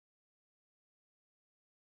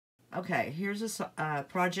Okay, here's a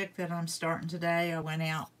project that I'm starting today. I went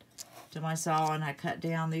out to my saw and I cut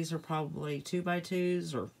down, these are probably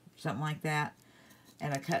 2x2s or something like that.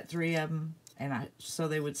 And I cut 3 of them and so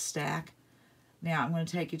they would stack. Now I'm going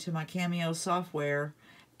to take you to my Cameo software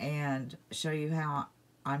and show you how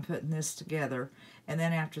I'm putting this together. And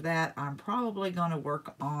then after that, I'm probably going to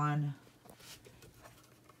work on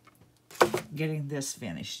getting this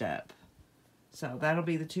finished up. So that'll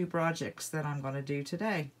be the 2 projects that I'm going to do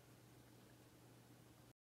today.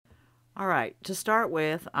 Alright, to start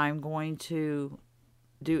with, I'm going to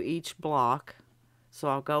do each block. So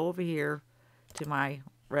I'll go over here to my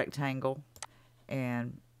rectangle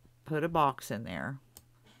and put a box in there.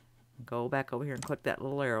 Go back over here and click that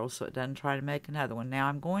little arrow so it doesn't try to make another one. Now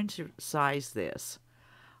I'm going to size this.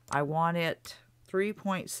 I want it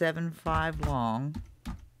 3.75 long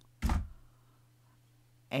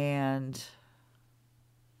and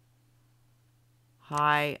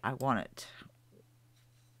high, I want it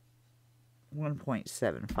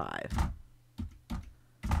 1.75.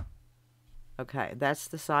 Okay, that's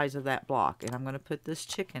the size of that block, and I'm going to put this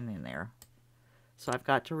chicken in there. So I've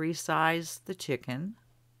got to resize the chicken.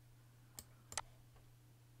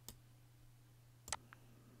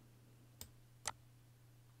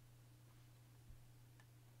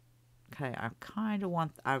 Okay, I kind of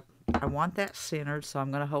want, I want that centered, so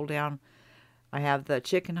I'm going to hold down, I have the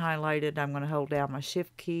chicken highlighted, I'm going to hold down my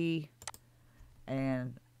shift key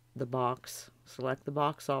and the box, select the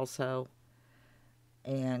box also,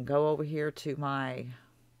 and go over here to my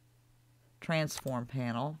transform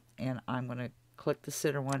panel, and I'm going to click the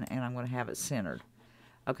center one and I'm going to have it centered.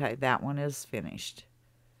 Okay, that one is finished.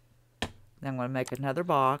 Then I'm going to make another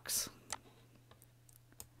box,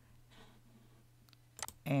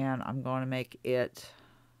 and I'm going to make it,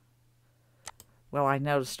 well, I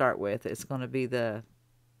know to start with it's going to be the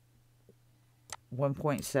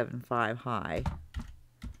 1.75 high,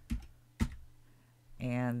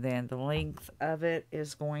 and then the length of it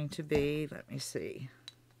is going to be, let me see,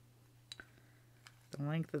 the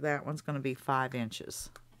length of that one's going to be 5 inches.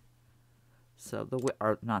 So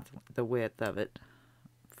not the width of it,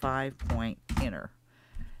 5-point inner,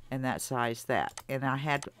 and that size that. And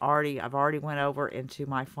I've already went over into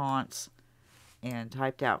my fonts and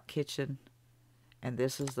typed out kitchen, and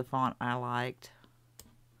this is the font I liked.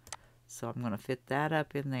 So I'm going to fit that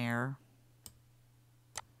up in there.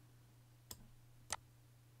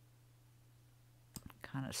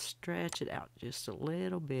 Kind of stretch it out just a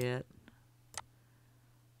little bit.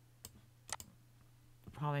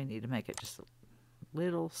 Probably need to make it just a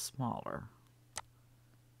little smaller.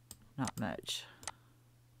 Not much.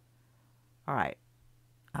 Alright,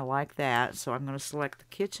 I like that, so I'm going to select the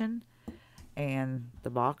kitchen and the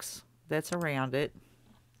box that's around it.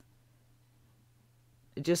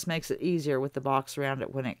 It just makes it easier with the box around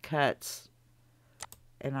it when it cuts,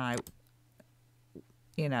 and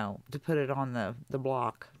to put it on the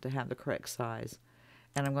block to have the correct size.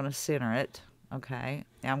 And I'm going to center it. Okay,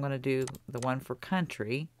 now I'm going to do the one for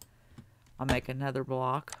country. I'll make another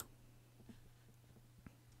block.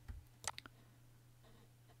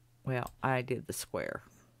 Well, I did the square.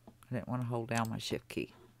 I didn't want to hold down my shift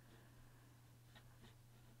key.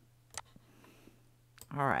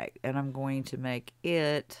 Alright, and I'm going to make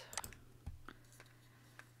it,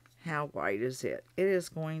 how wide is it? It is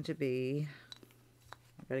going to be,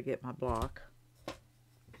 I've got to get my block.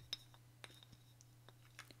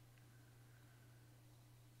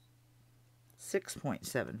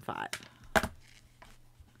 .75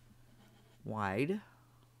 wide.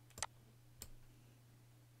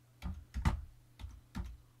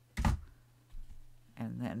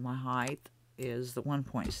 And then my height is the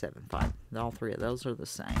 1.75. All 3 of those are the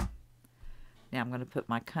same. Now I'm going to put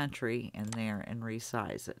my country in there and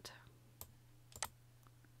resize it.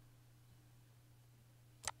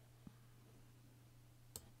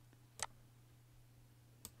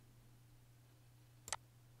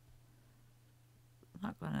 I'm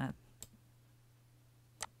not going to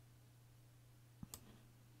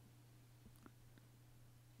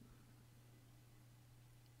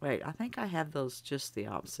wait, I think I have those just the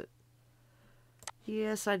opposite.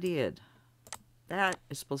 Yes, I did. That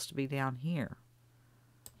is supposed to be down here.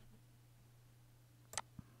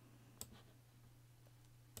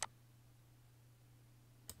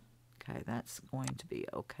 Okay, that's going to be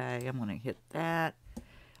okay. I'm going to hit that,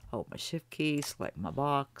 hold my shift key, select my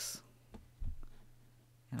box,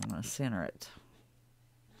 and I'm going to center it.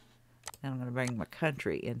 Then I'm going to bring my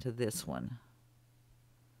country into this one.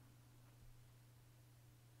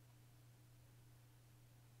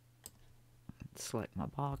 Select my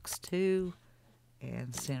box too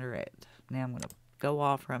and center it. Now I'm going to go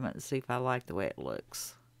off from it and see if I like the way it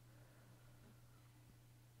looks.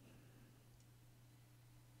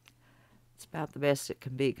 about the best it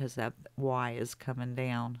can be because that Y is coming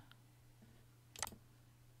down.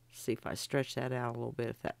 See if I stretch that out a little bit,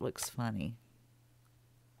 if that looks funny.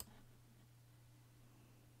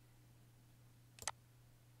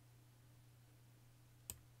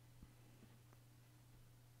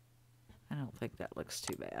 I don't think that looks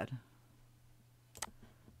too bad.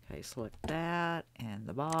 Okay, select that and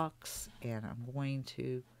the box, and I'm going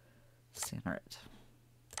to center it.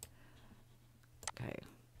 Okay,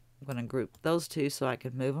 I'm going to group those two so I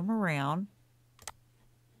can move them around.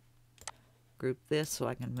 Group this so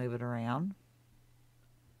I can move it around.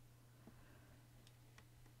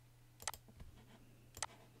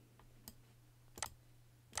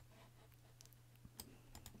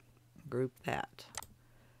 Group that.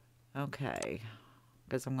 Okay,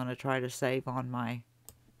 because I'm going to try to save on my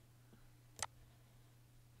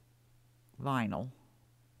vinyl.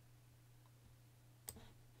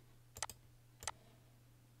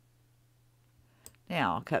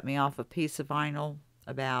 Now, I'll cut me off a piece of vinyl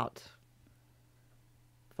about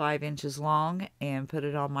 5 inches long and put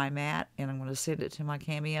it on my mat, and I'm going to send it to my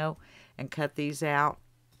Cameo and cut these out.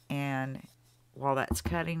 And while that's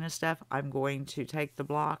cutting and stuff, I'm going to take the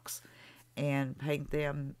blocks and paint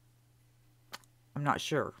them. I'm not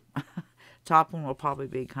sure. Top one will probably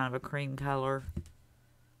be kind of a cream color.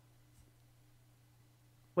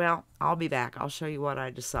 Well, I'll be back. I'll show you what I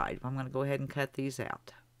decide. I'm going to go ahead and cut these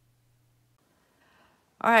out.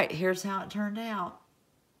 Alright, here's how it turned out.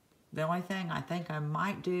 The only thing I think I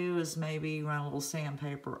might do is maybe run a little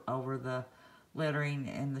sandpaper over the lettering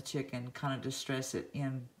and the chicken, kind of distress it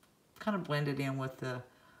in, kind of blend it in with the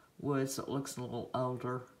wood so it looks a little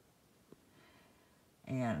older.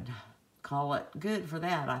 And call it good for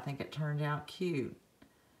that. I think it turned out cute.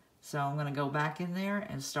 So I'm going to go back in there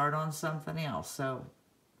and start on something else. So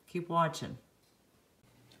keep watching.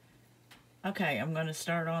 Okay, I'm going to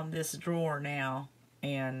start on this drawer now.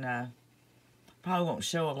 And probably won't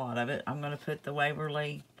show a lot of it. I'm going to put the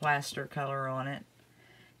Waverly plaster color on it.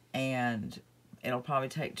 And it'll probably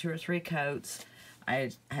take 2 or 3 coats. I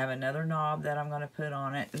have another knob that I'm going to put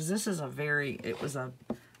on it. This is it was a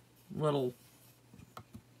little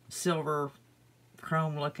silver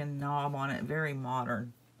chrome looking knob on it. Very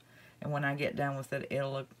modern. And when I get done with it,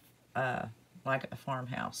 it'll look like a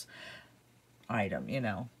farmhouse item, you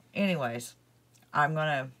know. Anyways, I'm going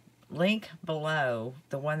to link below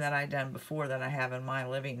the one that I done before that I have in my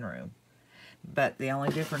living room. But the only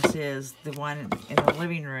difference is the one in the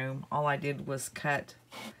living room, all I did was cut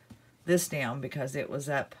this down because it was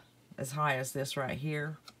up as high as this right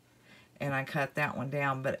here. And I cut that one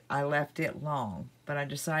down, but I left it long. But I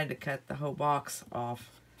decided to cut the whole box off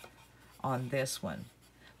on this one.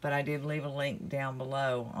 But I did leave a link down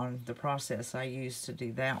below on the process I used to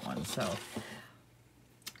do that one. So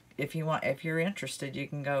if you're interested, you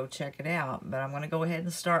can go check it out. But I'm going to go ahead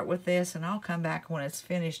and start with this, and I'll come back when it's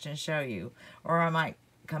finished and show you. Or I might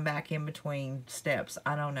come back in between steps.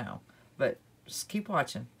 I don't know. But just keep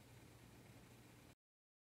watching.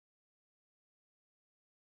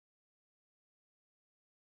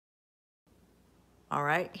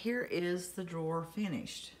 Alright, here is the drawer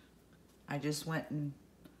finished. I just went and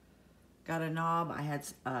got a knob. I had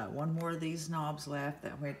one more of these knobs left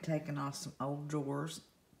that we had taken off some old drawers.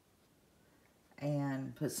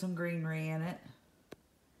 And put some greenery in it.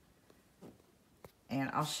 And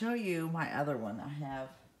I'll show you my other one I have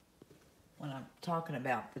when I'm talking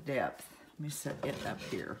about the depth. Let me set it up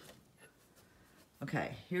here.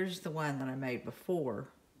 Okay, here's the one that I made before.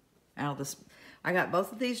 Out of this, I got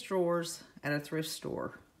both of these drawers at a thrift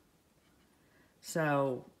store.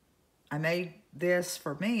 So I made this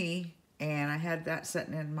for me, and I had that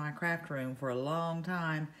sitting in my craft room for a long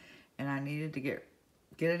time, and I needed to get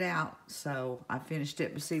it out, so I finished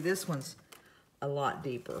it. But see, this one's a lot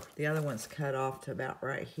deeper. The other one's cut off to about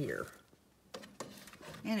right here.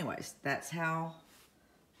 Anyways, that's how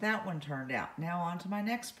that one turned out. Now on to my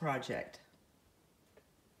next project.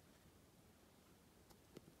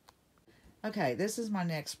 Okay, this is my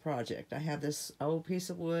next project. I have this old piece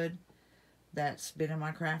of wood that's been in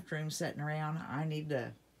my craft room sitting around. I need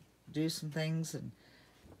to do some things and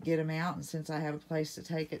get them out, and since I have a place to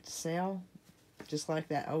take it to sell, just like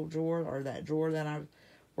that old drawer or that drawer that I've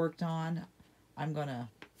worked on, I'm going to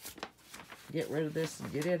get rid of this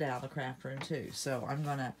and get it out of the craft room too. So I'm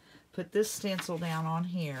going to put this stencil down on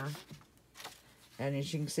here. And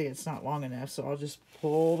as you can see, it's not long enough. So I'll just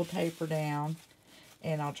pull the paper down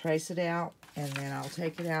and I'll trace it out. And then I'll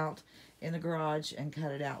take it out in the garage and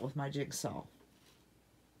cut it out with my jigsaw.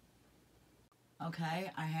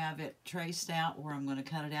 Okay, I have it traced out where I'm going to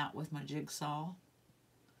cut it out with my jigsaw.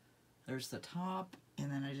 There's the top,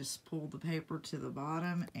 and then I just pull the paper to the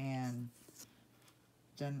bottom and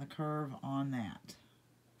done the curve on that.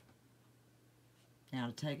 Now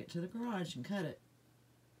to take it to the garage and cut it.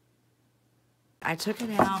 I took it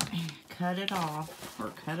out and cut it off,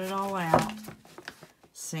 or cut it all out,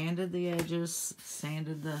 sanded the edges,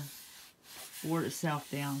 sanded the board itself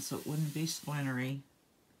down so it wouldn't be splintery.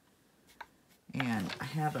 And I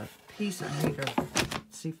have a piece I need to,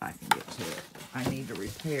 see if I can get to it. I need to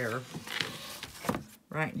repair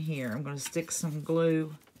right in here. I'm going to stick some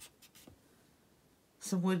glue,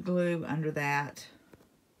 some wood glue under that,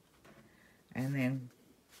 and then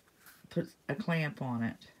put a clamp on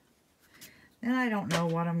it. And I don't know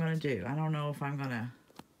what I'm going to do. I don't know if I'm going to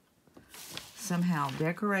somehow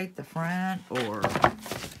decorate the front, or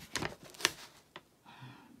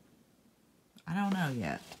I don't know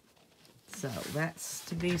yet. So that's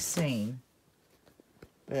to be seen.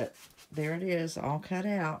 But there it is, all cut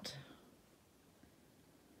out.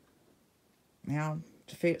 Now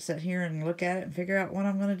to sit here and look at it and figure out what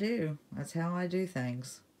I'm going to do. That's how I do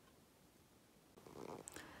things.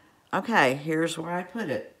 Okay, here's where I put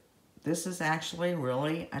it. This is actually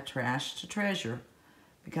really a trash to treasure,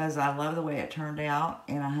 because I love the way it turned out,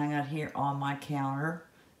 and I hung it here on my counter,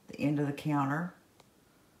 the end of the counter.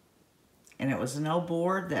 And it was an old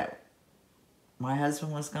board that my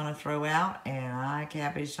husband was going to throw out, and I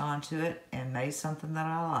cabbaged onto it and made something that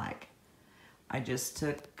I like. I just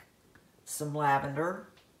took some lavender,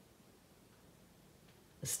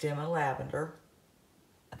 a stem of lavender.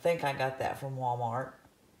 I think I got that from Walmart,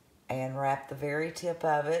 and wrapped the very tip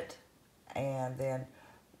of it, and then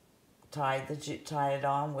tied it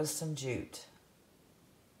on with some jute.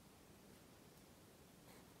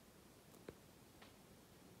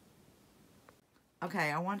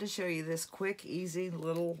 Okay, I wanted to show you this quick, easy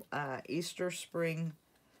little Easter spring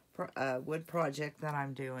wood project that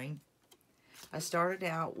I'm doing. I started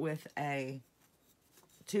out with a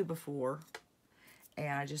 2x4,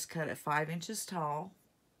 and I just cut it 5 inches tall.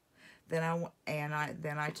 Then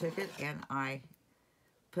I took it and I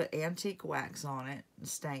put antique wax on it and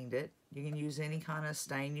stained it. You can use any kind of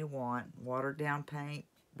stain you want, watered down paint,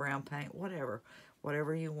 brown paint,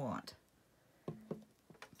 whatever you want.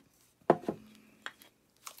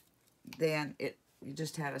 Then you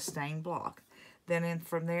just had a stained block. Then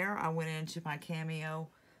from there, I went into my Cameo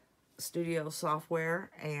Studio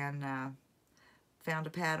software and found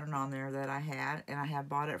a pattern on there that I had, and I had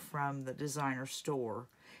bought it from the designer store,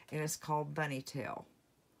 and it's called Bunny Tail.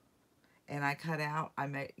 And I cut out,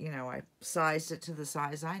 I sized it to the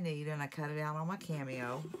size I need, and I cut it out on my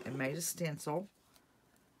Cameo and made a stencil.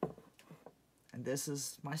 And this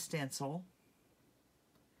is my stencil.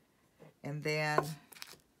 And then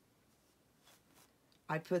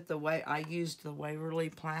I used the Waverly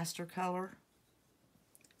plaster color.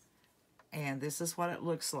 And this is what it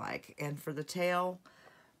looks like. And for the tail,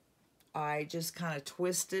 I just kind of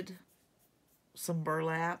twisted some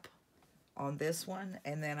burlap on this one,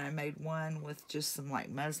 and then I made one with just some like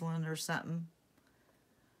muslin or something.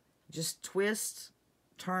 Just twist,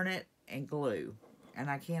 turn it, and glue. And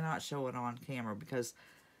I cannot show it on camera because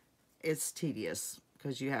it's tedious,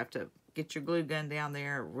 because you have to get your glue gun down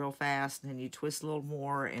there real fast, and then you twist a little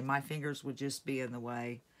more, and my fingers would just be in the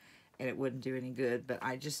way, and it wouldn't do any good. But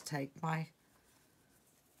I just take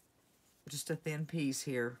just a thin piece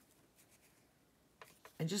here,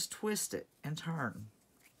 and just twist it and turn.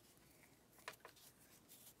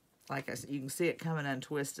 Like I said, you can see it coming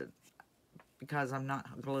untwisted because I'm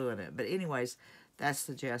not gluing it. But anyways, that's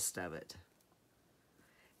the gist of it.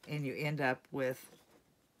 And you end up with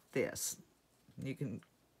this. You can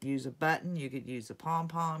use a button, you could use a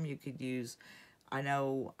pom-pom, you could use, I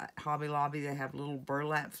know at Hobby Lobby they have little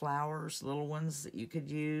burlap flowers, little ones that you could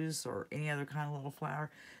use, or any other kind of little flower.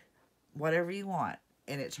 Whatever you want.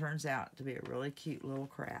 And it turns out to be a really cute little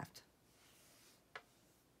craft.